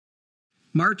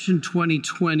March in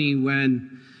 2020,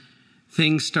 when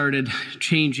things started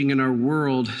changing in our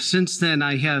world, since then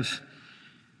I have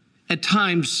at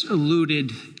times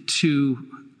alluded to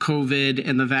COVID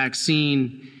and the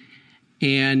vaccine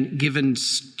and given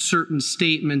certain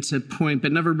statements at point,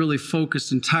 but never really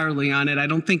focused entirely on it. I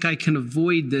don't think I can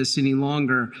avoid this any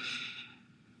longer.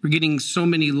 We're getting so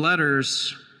many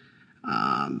letters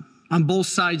on both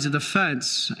sides of the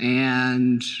fence,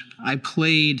 and I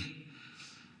played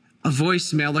a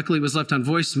voicemail, luckily it was left on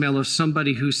voicemail, of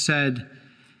somebody who said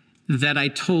that I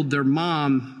told their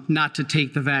mom not to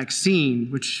take the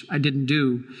vaccine, which I didn't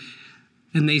do.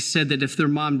 And they said that if their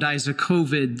mom dies of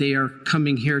COVID, they are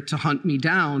coming here to hunt me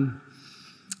down.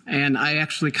 And I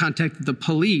actually contacted the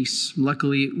police.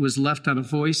 Luckily, it was left on a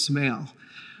voicemail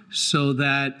so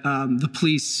that the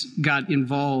police got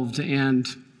involved. And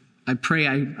I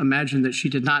imagine that she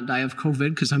did not die of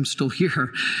COVID because I'm still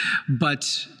here.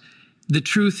 But the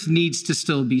truth needs to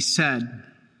still be said.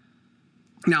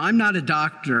 Now, I'm not a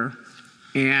doctor,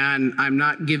 and I'm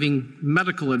not giving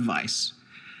medical advice.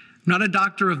 I'm not a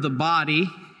doctor of the body,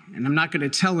 and I'm not going to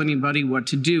tell anybody what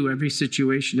to do. Every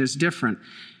situation is different.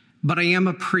 But I am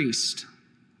a priest.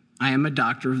 I am a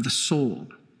doctor of the soul.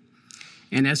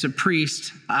 And as a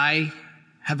priest, I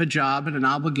have a job and an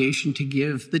obligation to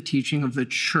give the teaching of the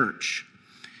church.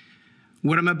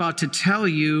 What I'm about to tell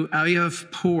you, I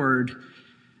have poured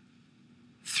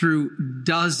through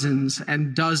dozens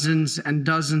and dozens and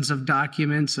dozens of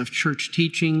documents of church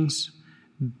teachings,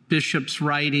 bishops'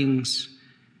 writings,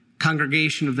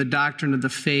 Congregation of the Doctrine of the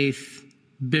Faith,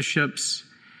 bishops,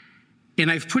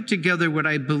 and I've put together what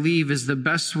I believe is the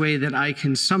best way that I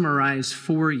can summarize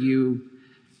for you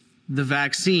the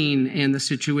vaccine and the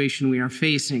situation we are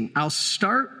facing. I'll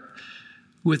start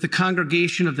with the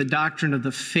Congregation of the Doctrine of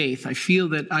the Faith. I feel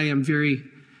that I am very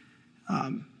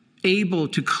able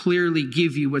to clearly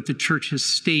give you what the church has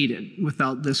stated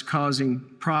without this causing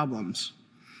problems.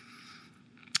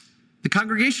 The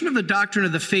Congregation of the Doctrine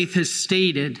of the Faith has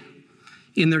stated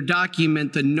in their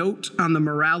document, the note on the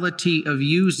morality of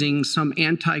using some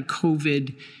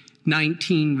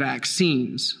anti-COVID-19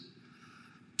 vaccines.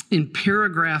 In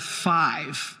paragraph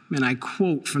 5, and I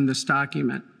quote from this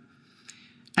document,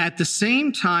 "At the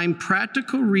same time,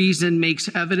 practical reason makes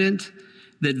evident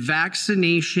that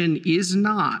vaccination is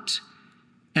not,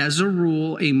 as a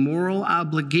rule, a moral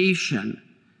obligation,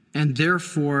 and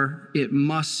therefore it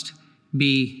must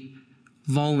be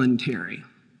voluntary."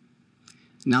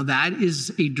 Now, that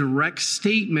is a direct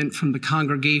statement from the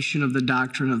Congregation of the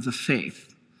Doctrine of the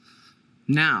Faith.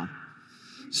 Now,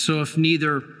 so if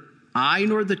neither I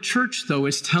nor the church, though,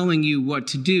 is telling you what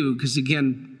to do, because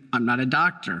again, I'm not a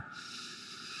doctor,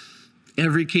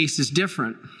 every case is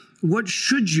different. What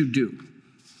should you do?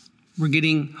 We're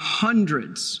getting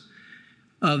hundreds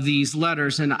of these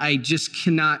letters, and I just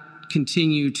cannot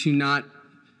continue to not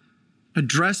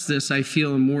address this, I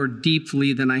feel, more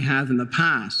deeply than I have in the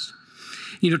past.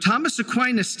 You know, Thomas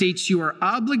Aquinas states you are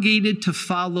obligated to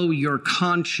follow your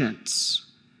conscience.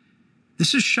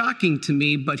 This is shocking to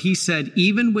me, but he said,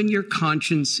 even when your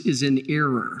conscience is in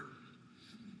error,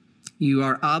 you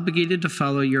are obligated to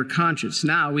follow your conscience.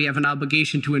 Now we have an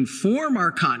obligation to inform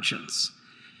our conscience.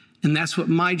 And that's what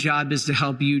my job is to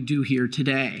help you do here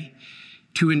today,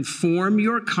 to inform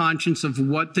your conscience of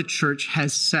what the church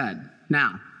has said.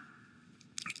 Now,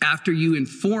 after you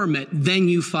inform it, then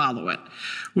you follow it.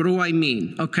 What do I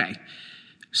mean? Okay.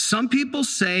 Some people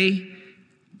say,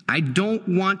 I don't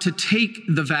want to take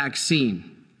the vaccine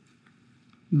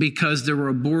because there were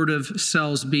abortive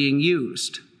cells being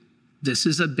used. This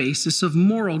is a basis of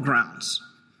moral grounds.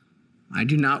 I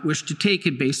do not wish to take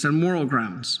it based on moral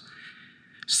grounds.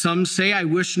 Some say, I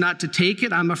wish not to take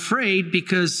it. I'm afraid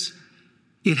because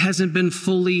it hasn't been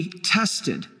fully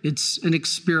tested. It's an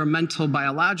experimental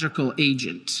biological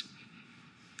agent,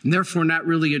 and therefore not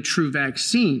really a true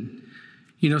vaccine.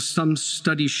 You know, some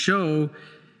studies show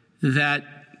that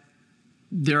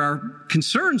there are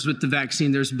concerns with the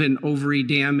vaccine. There's been ovary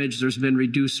damage. There's been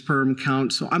reduced sperm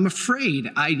count. So I'm afraid.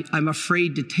 I'm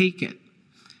afraid to take it.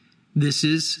 This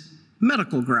is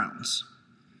medical grounds.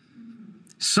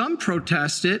 Some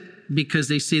protest it because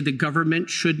they say the government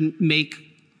shouldn't make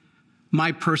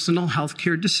my personal health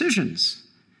care decisions.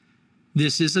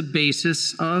 This is a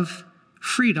basis of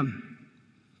freedom,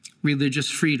 religious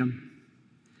freedom.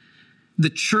 The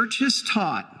church has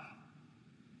taught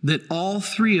that all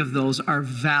three of those are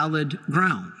valid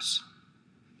grounds.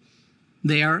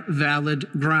 They are valid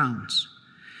grounds.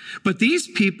 But these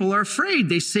people are afraid.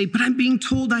 They say, but I'm being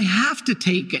told I have to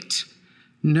take it.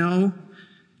 No,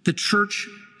 the church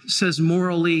says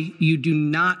morally you do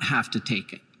not have to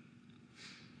take it.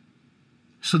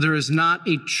 So there is not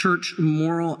a church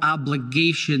moral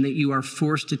obligation that you are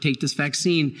forced to take this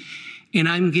vaccine. And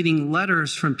I'm getting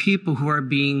letters from people who are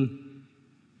being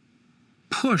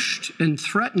pushed and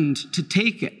threatened to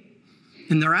take it.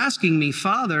 And they're asking me,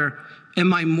 Father,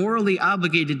 am I morally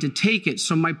obligated to take it?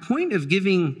 So my point of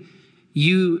giving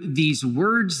you these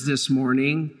words this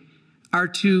morning are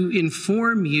to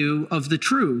inform you of the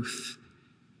truth.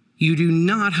 You do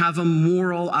not have a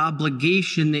moral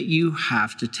obligation that you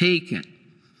have to take it.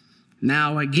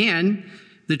 Now, again,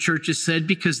 the church has said,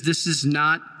 because this is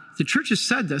not, the church has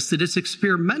said this, that it's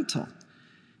experimental.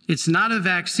 It's not a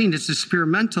vaccine. It's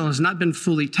experimental. It has not been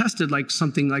fully tested like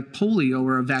something like polio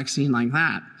or a vaccine like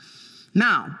that.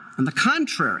 Now, on the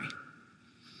contrary,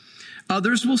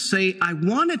 others will say, I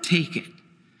want to take it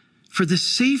for the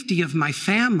safety of my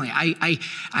family.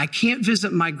 I can't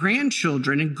visit my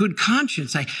grandchildren in good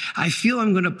conscience. I feel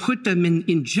I'm going to put them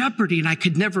in jeopardy and I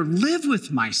could never live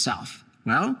with myself.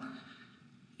 Well,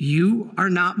 you are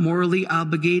not morally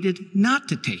obligated not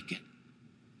to take it.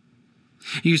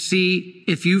 You see,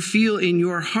 if you feel in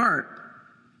your heart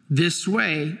this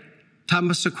way,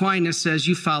 Thomas Aquinas says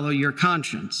you follow your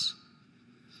conscience.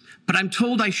 But I'm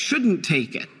told I shouldn't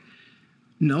take it.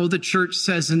 No, the church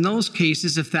says in those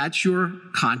cases, if that's your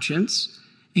conscience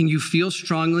and you feel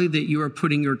strongly that you are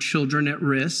putting your children at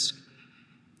risk,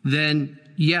 then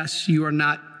yes, you are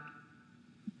not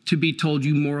to be told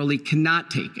you morally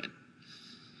cannot take it.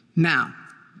 Now,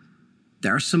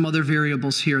 there are some other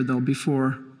variables here, though,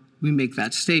 before we make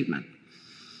that statement.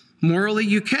 Morally,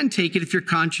 you can take it if your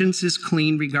conscience is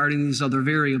clean regarding these other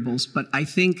variables, but I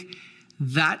think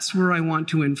that's where I want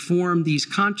to inform these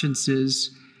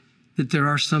consciences that there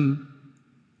are some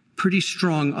pretty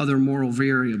strong other moral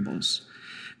variables.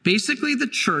 Basically, the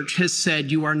church has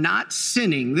said you are not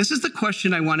sinning. This is the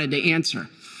question I wanted to answer.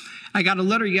 I got a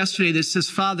letter yesterday that says,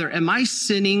 Father, am I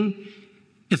sinning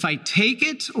if I take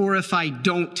it or if I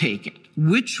don't take it?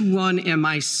 Which one am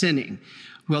I sinning?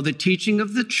 Well, the teaching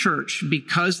of the church,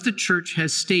 because the church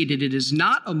has stated it is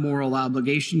not a moral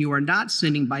obligation, you are not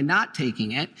sinning by not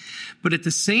taking it. But at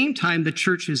the same time, the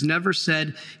church has never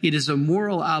said it is a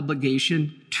moral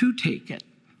obligation to take it.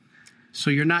 So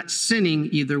you're not sinning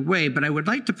either way. But I would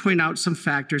like to point out some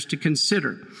factors to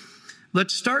consider.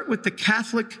 Let's start with the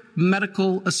Catholic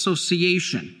Medical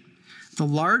Association, the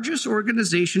largest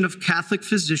organization of Catholic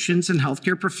physicians and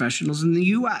healthcare professionals in the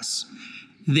U.S.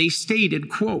 They stated,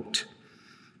 quote,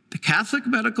 the Catholic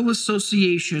Medical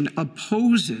Association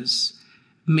opposes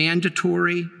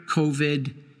mandatory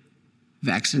COVID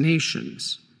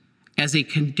vaccinations as a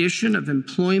condition of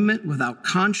employment without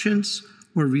conscience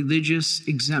or religious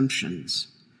exemptions.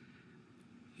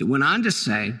 It went on to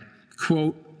say,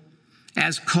 quote,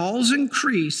 as calls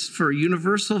increase for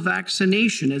universal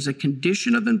vaccination as a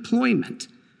condition of employment,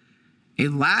 a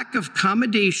lack of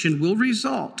accommodation will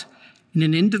result in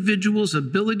an individual's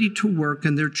ability to work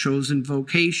in their chosen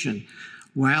vocation,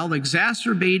 while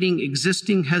exacerbating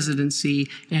existing hesitancy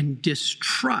and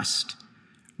distrust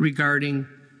regarding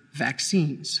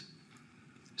vaccines.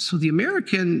 So the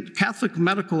American Catholic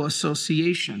Medical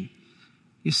Association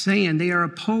is saying they are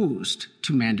opposed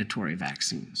to mandatory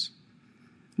vaccines.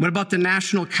 What about the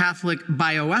National Catholic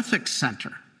Bioethics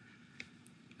Center?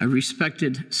 A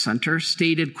respected center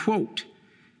stated, quote,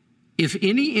 if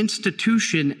any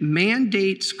institution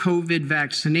mandates COVID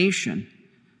vaccination,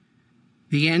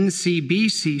 the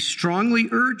NCBC strongly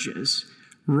urges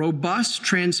robust,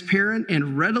 transparent,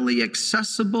 and readily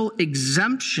accessible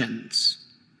exemptions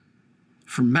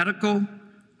for medical,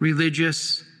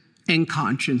 religious, and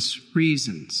conscience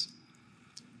reasons.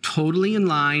 Totally in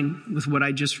line with what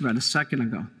I just read a second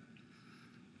ago.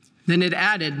 Then it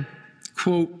added,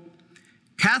 quote,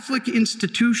 Catholic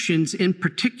institutions in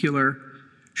particular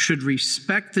should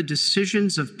respect the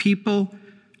decisions of people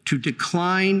to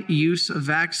decline use of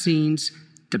vaccines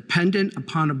dependent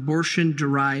upon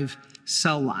abortion-derived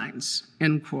cell lines,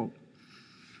 end quote.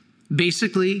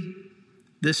 Basically,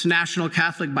 this National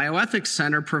Catholic Bioethics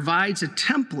Center provides a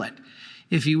template.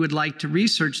 If you would like to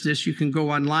research this, you can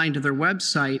go online to their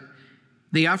website.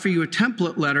 They offer you a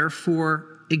template letter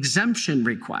for exemption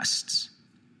requests,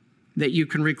 that you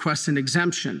can request an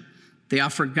exemption. They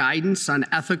offer guidance on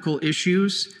ethical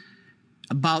issues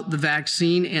about the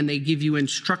vaccine, and they give you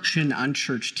instruction on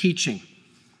church teaching.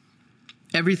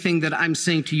 Everything that I'm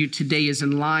saying to you today is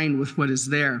in line with what is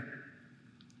there.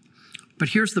 But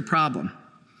here's the problem.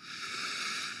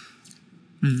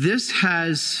 This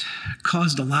has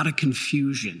caused a lot of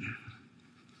confusion.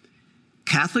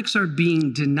 Catholics are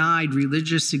being denied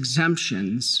religious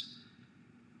exemptions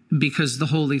because the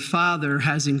Holy Father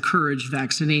has encouraged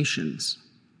vaccinations.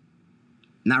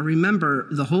 Now remember,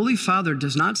 the Holy Father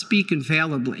does not speak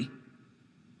infallibly,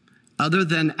 other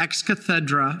than ex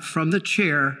cathedra from the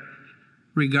chair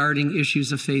regarding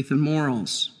issues of faith and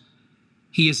morals.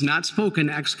 He has not spoken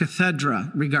ex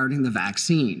cathedra regarding the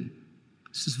vaccine.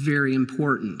 This is very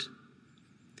important.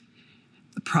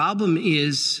 The problem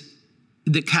is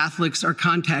that Catholics are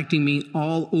contacting me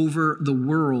all over the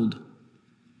world,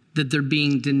 that they're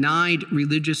being denied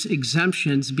religious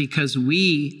exemptions because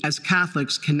we, as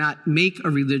Catholics, cannot make a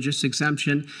religious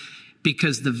exemption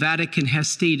because the Vatican has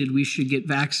stated we should get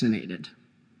vaccinated.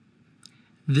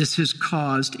 This has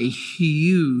caused a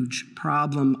huge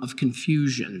problem of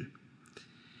confusion.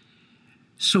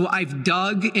 So I've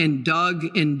dug and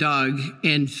dug and dug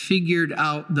and figured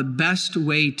out the best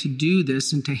way to do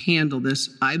this and to handle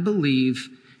this, I believe,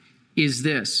 is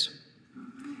this.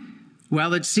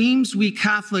 While it seems we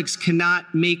Catholics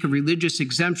cannot make a religious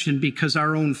exemption because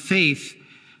our own faith,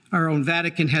 our own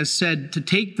Vatican has said to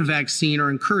take the vaccine or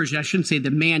encourage it, I shouldn't say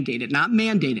to mandate it, not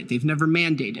mandate it. They've never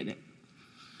mandated it.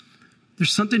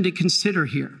 There's something to consider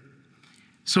here.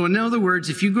 So in other words,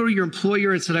 if you go to your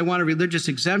employer and said, I want a religious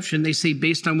exemption, they say,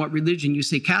 based on what religion? You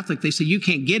say Catholic. They say, you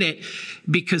can't get it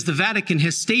because the Vatican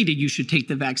has stated you should take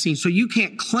the vaccine. So you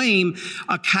can't claim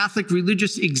a Catholic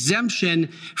religious exemption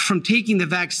from taking the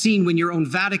vaccine when your own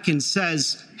Vatican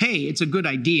says, hey, it's a good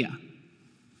idea.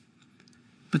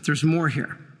 But there's more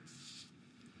here.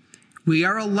 We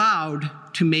are allowed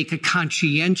to make a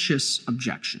conscientious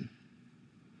objection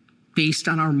based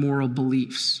on our moral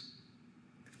beliefs,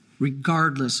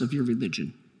 regardless of your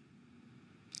religion.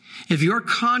 If your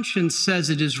conscience says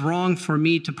it is wrong for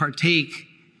me to partake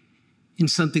in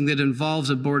something that involves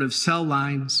abortive cell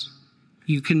lines,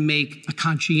 you can make a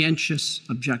conscientious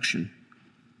objection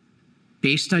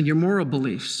based on your moral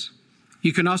beliefs.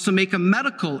 You can also make a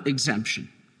medical exemption.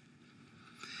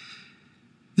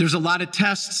 There's a lot of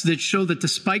tests that show that the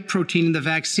spike protein in the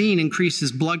vaccine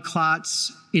increases blood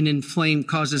clots and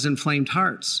causes inflamed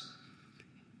hearts.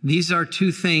 These are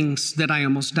two things that I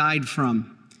almost died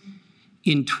from.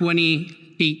 In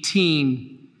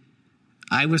 2018,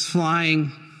 I was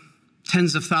flying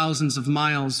tens of thousands of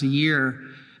miles a year,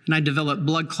 and I developed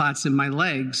blood clots in my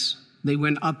legs. They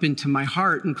went up into my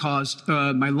heart and caused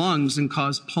my lungs and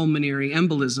caused pulmonary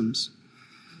embolisms.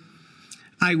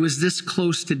 I was this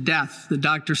close to death. The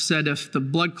doctor said if the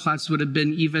blood clots would have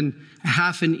been even a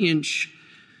half an inch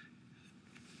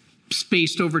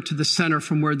spaced over to the center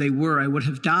from where they were, I would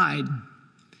have died.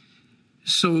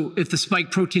 So if the spike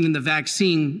protein in the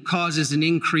vaccine causes an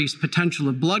increased potential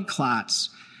of blood clots,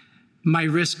 my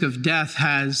risk of death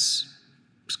has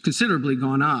considerably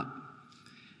gone up.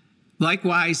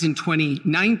 Likewise, in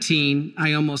 2019,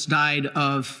 I almost died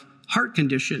of heart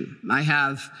condition. I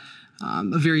have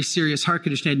a very serious heart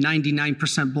condition. I had 99%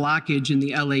 blockage in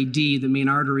the LAD, the main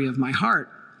artery of my heart.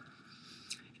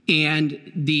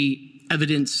 And the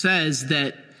evidence says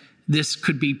that this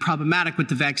could be problematic with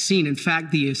the vaccine. In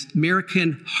fact, the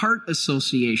American Heart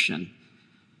Association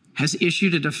has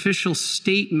issued an official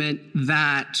statement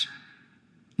that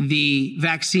the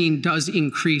vaccine does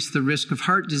increase the risk of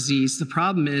heart disease. The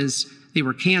problem is they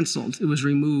were canceled. It was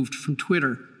removed from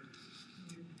Twitter.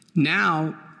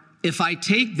 Now, if I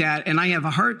take that and I have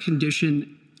a heart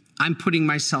condition, I'm putting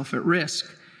myself at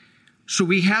risk. So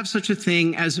we have such a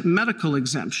thing as medical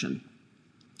exemption.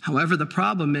 However, the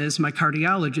problem is my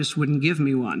cardiologist wouldn't give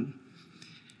me one.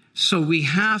 So we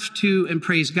have to, and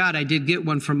praise God, I did get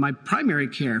one from my primary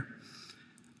care.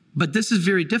 But this is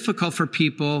very difficult for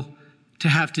people to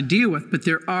have to deal with. But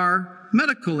there are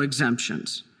medical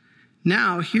exemptions.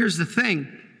 Now, here's the thing.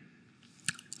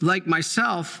 Like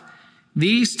myself,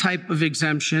 these type of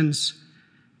exemptions,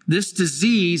 this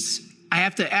disease, I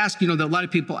have to ask, that a lot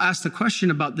of people ask the question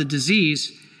about the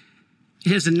disease.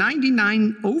 It has a greater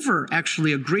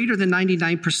than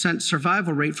 99%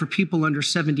 survival rate for people under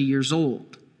 70 years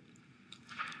old.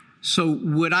 So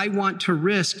would I want to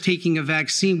risk taking a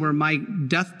vaccine where my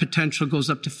death potential goes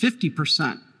up to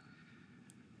 50%?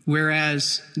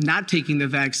 Whereas not taking the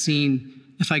vaccine,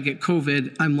 if I get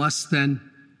COVID, I'm less than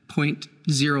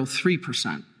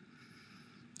 0.03%.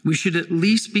 We should at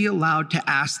least be allowed to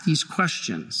ask these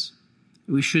questions.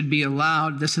 We should be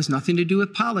allowed, this has nothing to do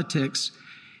with politics,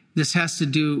 this has to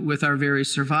do with our very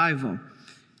survival.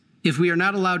 If we are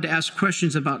not allowed to ask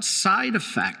questions about side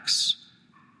effects,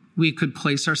 we could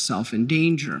place ourselves in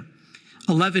danger.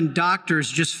 11 doctors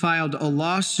just filed a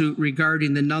lawsuit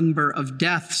regarding the number of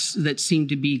deaths that seem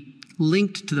to be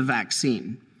linked to the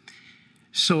vaccine.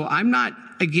 So I'm not,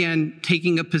 again,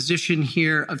 taking a position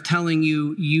here of telling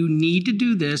you, you need to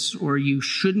do this or you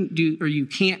shouldn't do, or you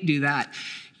can't do that.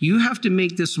 You have to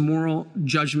make this moral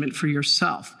judgment for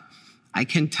yourself. I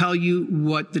can tell you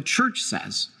what the church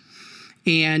says.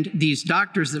 And these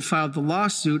doctors that filed the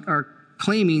lawsuit are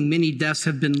claiming many deaths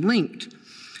have been linked.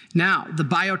 Now, the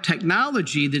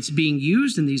biotechnology that's being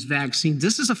used in these vaccines,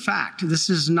 this is a fact. This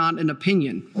is not an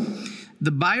opinion.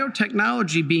 The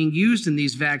biotechnology being used in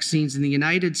these vaccines in the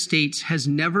United States has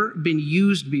never been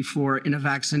used before in a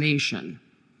vaccination.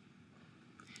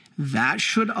 That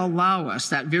should allow us,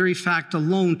 that very fact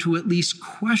alone, to at least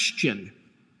question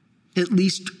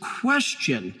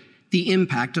the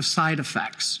impact of side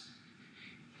effects.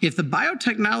 If the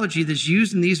biotechnology that's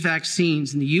used in these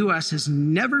vaccines in the U.S. has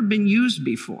never been used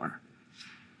before,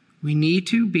 we need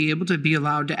to be able to be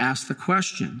allowed to ask the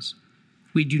questions.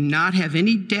 We do not have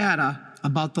any data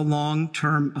about the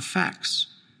long-term effects.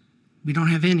 We don't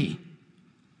have any.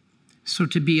 So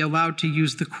to be allowed to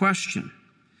use the question,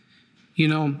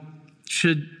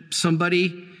 should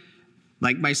somebody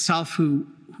like myself who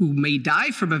may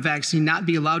die from a vaccine not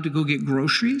be allowed to go get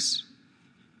groceries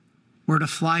or to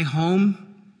fly home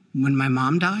when my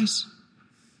mom dies?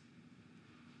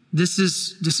 This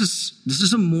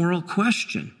is a moral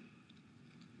question.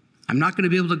 I'm not going to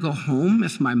be able to go home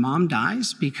if my mom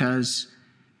dies, because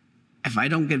if I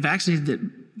don't get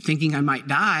vaccinated thinking I might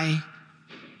die,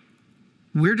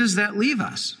 where does that leave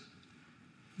us?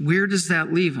 Where does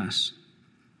that leave us?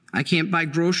 I can't buy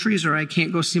groceries, or I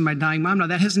can't go see my dying mom. Now,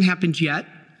 that hasn't happened yet.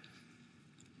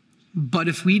 But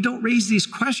if we don't raise these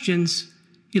questions,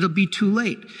 it'll be too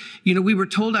late. We were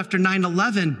told after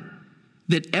 9/11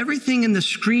 that everything in the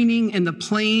screening and the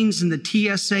planes and the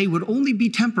TSA would only be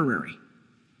temporary.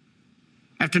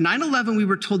 After 9/11, we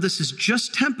were told this is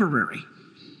just temporary.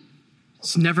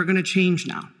 It's never going to change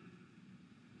now.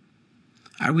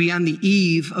 Are we on the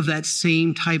eve of that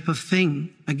same type of thing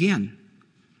again?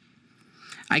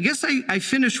 I guess I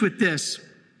finish with this.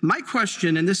 My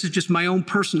question, and this is just my own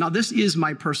personal, now this is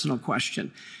my personal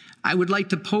question. I would like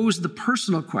to pose the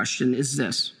personal question is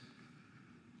this.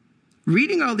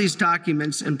 Reading all these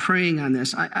documents and praying on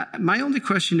this, my only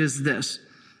question is this.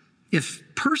 If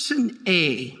person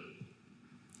A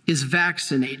is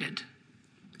vaccinated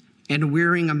and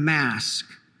wearing a mask,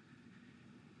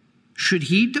 should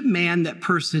he demand that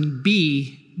person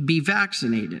B be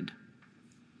vaccinated?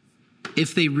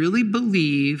 If they really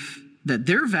believe that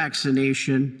their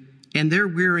vaccination and their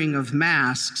wearing of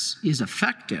masks is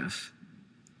effective,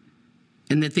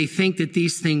 and that they think that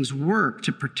these things work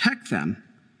to protect them,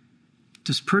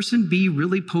 does person B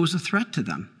really pose a threat to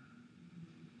them,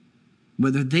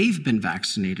 whether they've been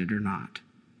vaccinated or not,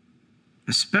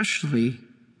 especially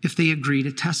if they agree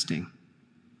to testing?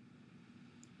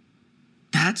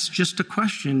 That's just a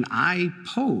question I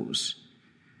pose.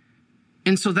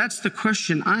 And so that's the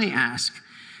question I ask.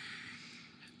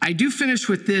 I do finish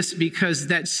with this because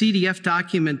that CDF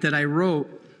document that I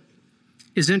wrote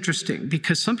is interesting,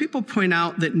 because some people point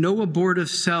out that no abortive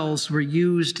cells were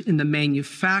used in the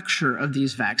manufacture of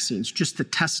these vaccines, just the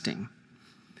testing.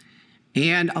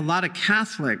 And a lot of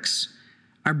Catholics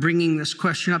are bringing this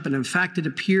question up, and in fact, it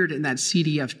appeared in that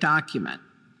CDF document.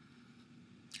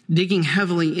 Digging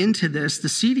heavily into this, the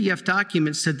CDF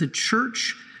document said the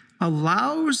church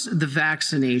allows the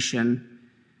vaccination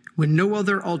when no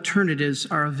other alternatives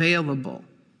are available,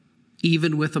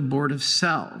 even with abortive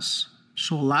cells.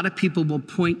 So a lot of people will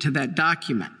point to that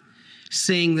document,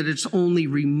 saying that it's only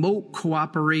remote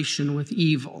cooperation with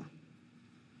evil.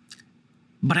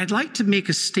 But I'd like to make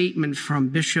a statement from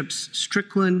Bishops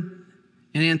Strickland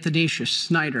and Athanasius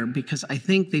Schneider, because I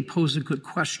think they pose a good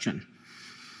question.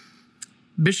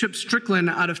 Bishop Strickland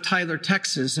out of Tyler,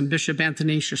 Texas, and Bishop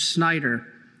Athanasius Schneider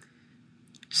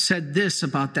said this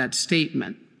about that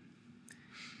statement.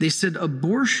 They said,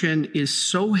 abortion is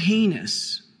so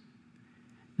heinous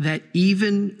that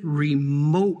even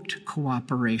remote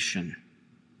cooperation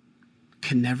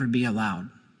can never be allowed.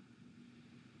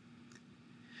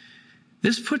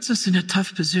 This puts us in a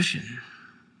tough position,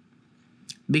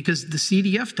 because the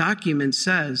CDF document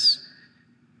says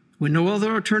when no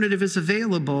other alternative is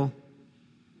available,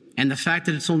 and the fact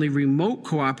that it's only remote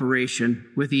cooperation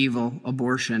with evil,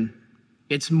 abortion,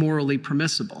 it's morally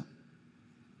permissible.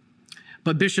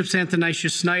 But Bishops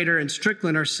Athanasius Schneider and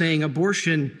Strickland are saying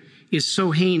abortion is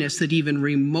so heinous that even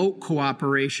remote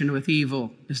cooperation with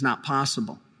evil is not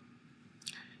possible.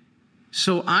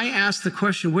 So I ask the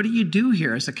question, what do you do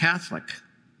here as a Catholic?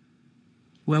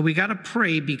 Well, we got to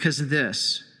pray because of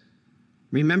this.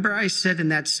 Remember I said in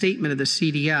that statement of the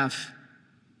CDF,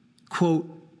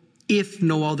 quote, if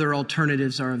no other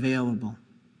alternatives are available.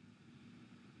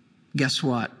 Guess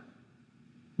what?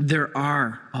 There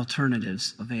are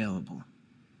alternatives available.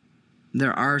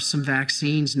 There are some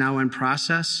vaccines now in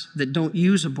process that don't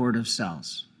use abortive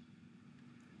cells.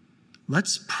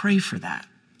 let's pray for that.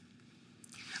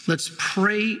 Let's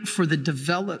pray for the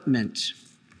development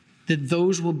that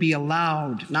those will be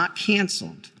allowed, not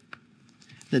canceled,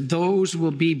 that those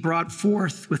will be brought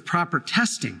forth with proper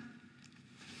testing,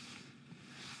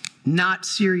 not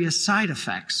serious side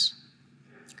effects,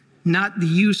 not the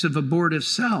use of abortive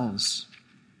cells,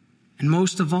 and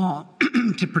most of all,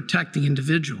 to protect the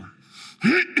individual.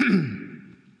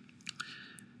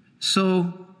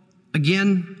 So,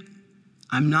 again,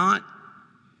 I'm not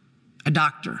a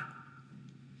doctor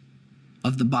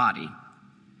of the body.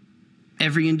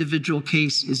 Every individual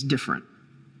case is different.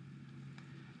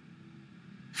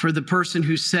 For the person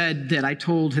who said that I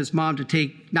told his mom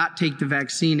to not take the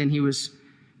vaccine and he was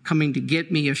coming to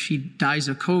get me if she dies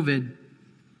of COVID,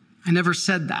 I never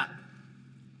said that.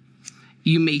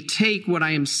 You may take what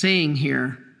I am saying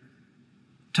here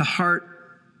to heart,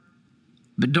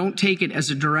 but don't take it as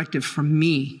a directive from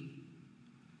me.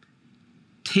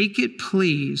 Take it,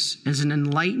 please, as an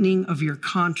enlightening of your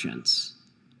conscience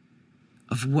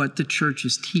of what the church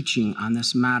is teaching on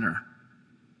this matter.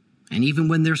 And even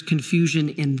when there's confusion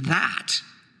in that,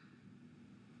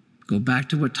 go back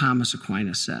to what Thomas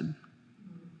Aquinas said.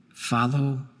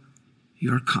 Follow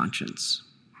your conscience.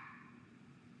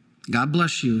 God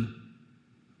bless you.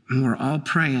 And we're all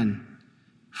praying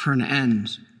for an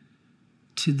end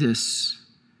to this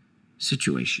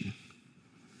situation.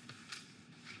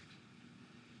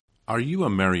 Are you a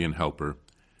Marian helper?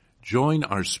 Join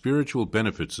our Spiritual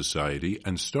Benefit Society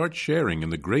and start sharing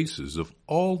in the graces of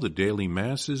all the daily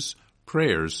masses,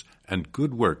 prayers, and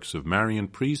good works of Marian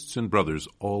priests and brothers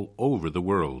all over the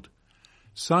world.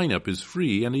 Sign up is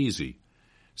free and easy.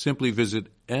 Simply visit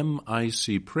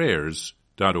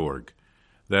micprayers.org.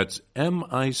 That's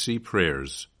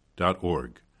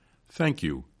micprayers.org. Thank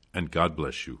you, and God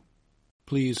bless you.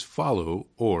 Please follow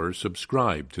or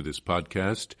subscribe to this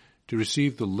podcast to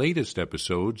receive the latest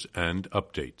episodes and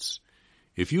updates.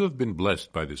 If you have been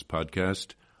blessed by this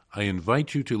podcast, I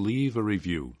invite you to leave a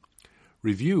review.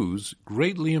 Reviews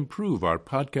greatly improve our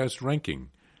podcast ranking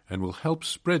and will help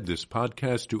spread this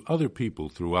podcast to other people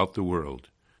throughout the world.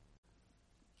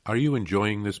 Are you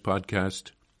enjoying this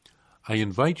podcast? I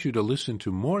invite you to listen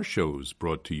to more shows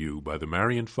brought to you by the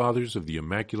Marian Fathers of the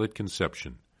Immaculate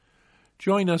Conception.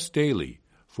 Join us daily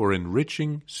for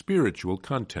enriching spiritual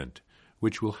content,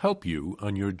 which will help you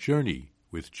on your journey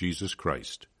with Jesus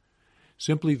Christ.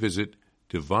 Simply visit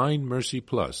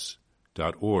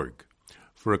DivineMercyPlus.org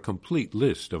for a complete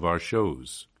list of our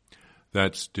shows.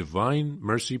 That's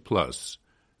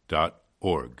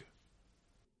DivineMercyPlus.org.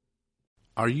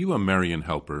 Are you a Marian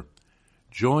helper?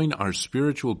 Join our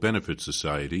Spiritual Benefit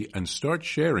Society and start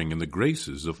sharing in the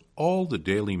graces of all the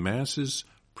daily masses,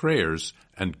 prayers,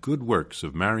 and good works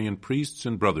of Marian priests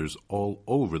and brothers all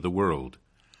over the world.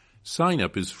 Sign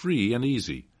up is free and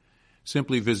easy.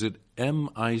 Simply visit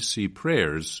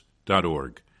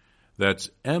micprayers.org. That's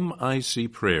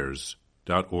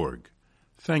micprayers.org.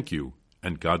 Thank you,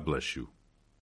 and God bless you.